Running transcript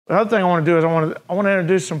The other thing I want to do is I want to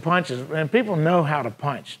introduce some punches. And people know how to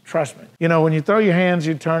punch, trust me. You know, when you throw your hands,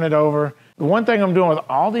 you turn it over. The one thing I'm doing with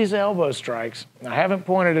all these elbow strikes, I haven't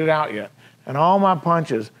pointed it out yet, and all my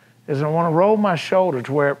punches, is I want to roll my shoulder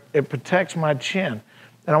to where it protects my chin.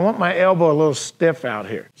 And I want my elbow a little stiff out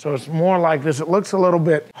here. So it's more like this. It looks a little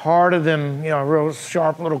bit harder than, you know, a real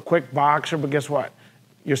sharp little quick boxer, but guess what?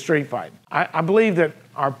 You're street fighting. I believe that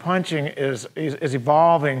our punching is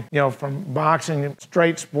evolving, you know, from boxing,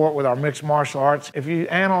 straight sport with our mixed martial arts. If you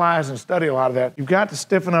analyze and study a lot of that, you've got to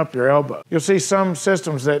stiffen up your elbow. You'll see some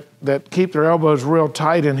systems that keep their elbows real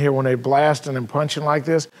tight in here when they blasting and punching like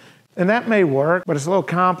this. And that may work, but it's a little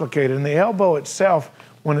complicated. And the elbow itself,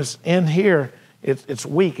 when it's in here, it's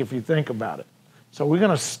weak if you think about it. So we're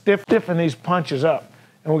gonna stiffen these punches up,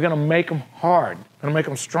 and we're gonna make them hard, gonna make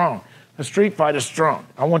them strong. The street fight is strong.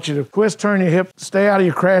 I want you to twist, turn your hip, stay out of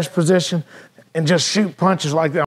your crash position, and just shoot punches like that.